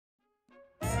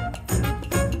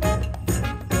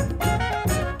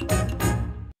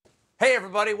Hey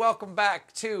everybody, welcome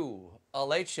back to A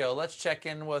Late Show. Let's check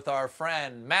in with our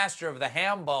friend, master of the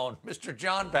ham bone, Mr.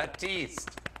 Jon Batiste.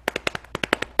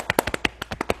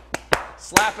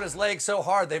 Slapping his legs so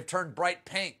hard they've turned bright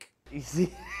pink. You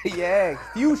see, yeah,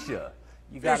 fuchsia.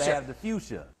 You gotta have the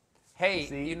fuchsia. Hey,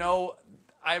 you know,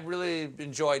 I really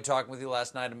enjoyed talking with you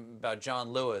last night about John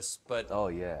Lewis, but oh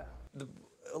yeah,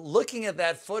 looking at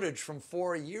that footage from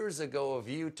 4 years ago of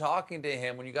you talking to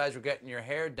him when you guys were getting your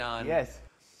hair done. yes.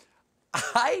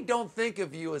 I don't think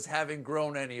of you as having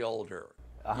grown any older.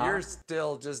 You're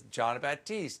still just Jon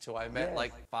Batiste, who I met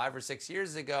like 5 or 6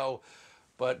 years ago.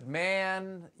 But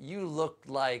man, you looked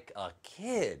like a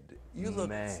kid. You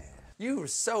were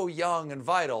so young and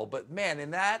vital. But man,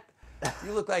 in that,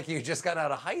 you look like you just got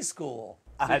out of high school.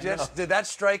 Did that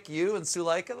strike you and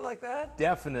Suleika like that?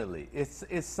 Definitely.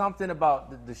 It's something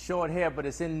about the short hair, but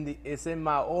it's in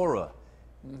my aura.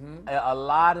 A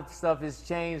lot of stuff has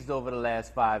changed over the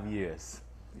last 5 years.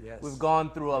 Yes. We've gone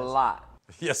through a lot.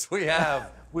 Yes, we have.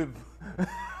 We've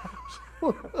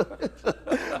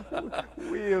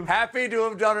Happy to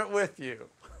have done it with you.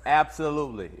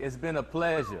 Absolutely. It's been a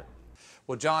pleasure.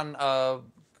 Well, Jon,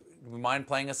 would you mind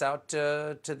playing us out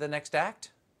to the next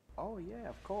act? Oh, yeah,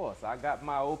 of course. I got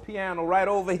my old piano right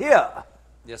over here.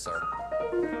 Yes, sir.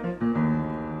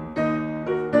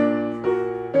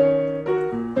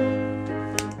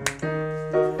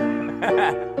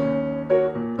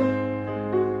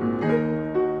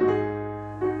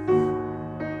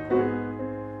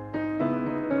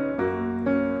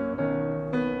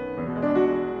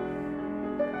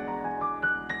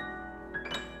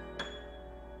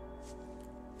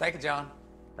 Thank you, Jon.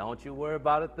 Don't you worry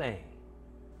about a thing.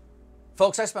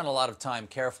 Folks, I spent a lot of time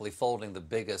carefully folding the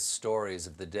biggest stories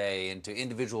of the day into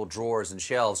individual drawers and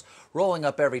shelves, rolling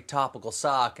up every topical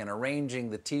sock and arranging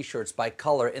the t-shirts by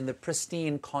color in the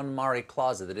pristine KonMari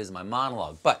closet that is my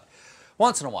monologue. But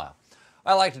once in a while,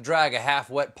 I like to drag a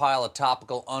half-wet pile of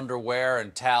topical underwear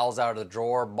and towels out of the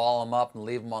drawer, ball them up and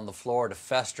leave them on the floor to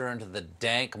fester into the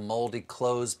dank, moldy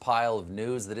clothes pile of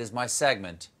news that is my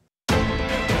segment.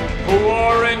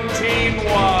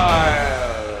 Quarantinewhile.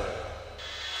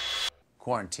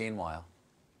 Quarantinewhile.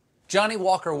 Johnny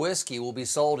Walker whiskey will be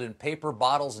sold in paper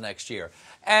bottles next year.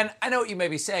 And I know what you may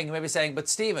be saying. You may be saying, but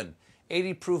Stephen,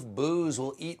 80 proof booze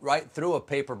will eat right through a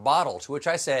paper bottle. To which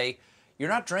I say, you're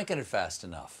not drinking it fast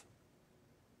enough.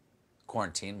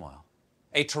 Quarantinewhile.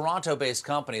 A Toronto-based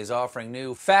company is offering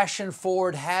new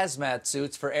fashion-forward hazmat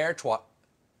suits for air travel.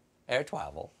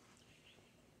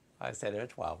 I said air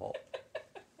travel.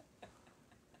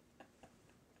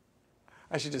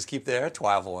 I should just keep the air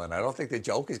travel in. I don't think the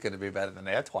joke is going to be better than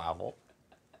air travel.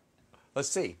 Let's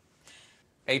see.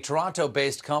 A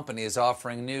Toronto-based company is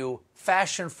offering new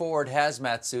fashion-forward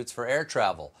hazmat suits for air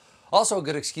travel. Also a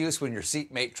good excuse when your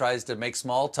seatmate tries to make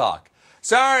small talk.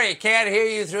 Sorry, can't hear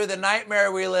you through the nightmare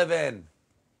we live in.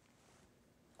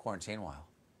 Quarantinewhile.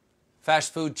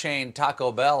 Fast food chain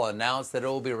Taco Bell announced that it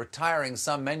will be retiring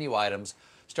some menu items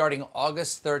starting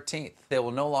August 13th. They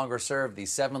will no longer serve the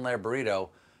 7-layer burrito,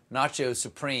 Nacho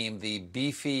Supreme, the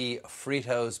beefy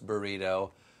Fritos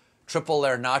burrito, triple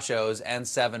layer nachos, and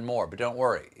 7 more. But don't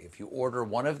worry, if you order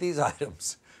one of these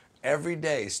items every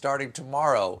day starting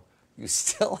tomorrow, you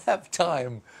still have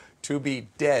time to be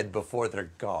dead before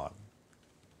they're gone.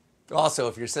 Also,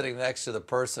 if you're sitting next to the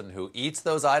person who eats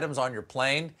those items on your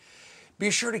plane,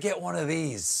 be sure to get one of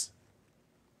these.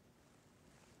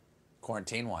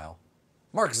 Quarantinewhile.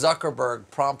 Mark Zuckerberg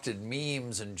prompted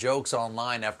memes and jokes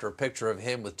online after a picture of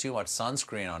him with too much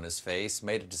sunscreen on his face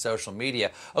made it to social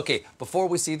media. Okay, before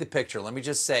we see the picture, let me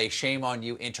just say, shame on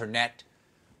you, internet.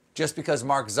 Just because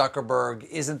Mark Zuckerberg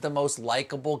isn't the most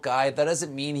likable guy, that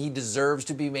doesn't mean he deserves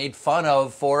to be made fun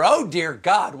of for, oh dear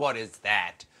God, what is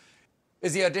that?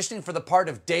 Is he auditioning for the part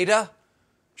of Data?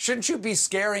 Shouldn't you be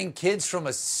scaring kids from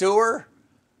a sewer?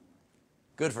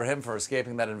 Good for him for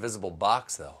escaping that invisible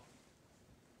box, though.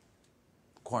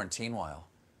 Quarantinewhile.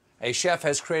 A chef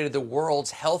has created the world's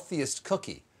healthiest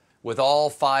cookie with all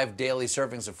 5 daily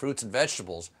servings of fruits and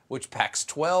vegetables, which packs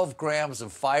 12 grams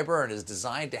of fiber and is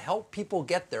designed to help people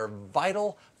get their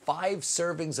vital 5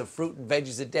 servings of fruit and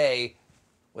veggies a day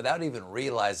without even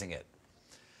realizing it.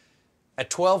 At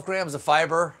 12 grams of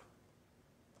fiber,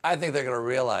 I think they're going to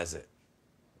realize it.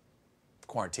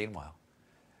 Quarantinewhile.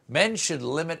 Men should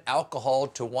limit alcohol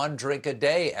to 1 drink a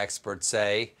day, experts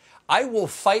say. I will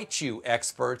fight you,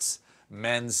 experts,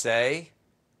 men say.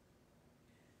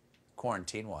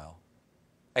 Quarantinewhile.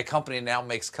 A company now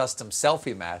makes custom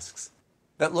selfie masks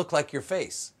that look like your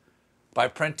face by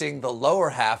printing the lower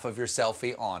half of your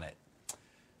selfie on it.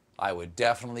 I would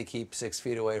definitely keep 6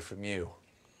 feet away from you.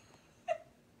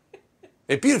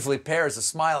 It beautifully pairs a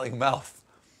smiling mouth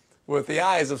with the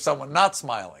eyes of someone not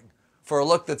smiling for a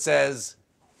look that says,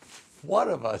 one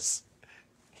of us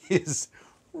is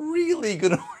really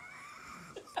going to...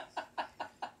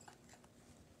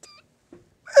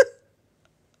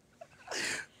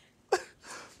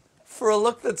 For a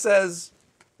look that says,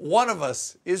 one of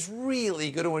us is really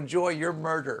going to enjoy your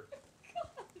murder.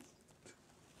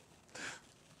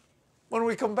 When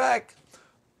we come back,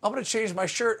 I'm going to change my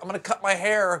shirt, I'm going to cut my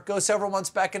hair, go several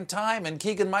months back in time, and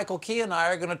Keegan-Michael Key and I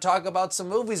are going to talk about some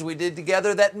movies we did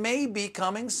together that may be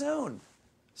coming soon.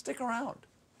 Stick around.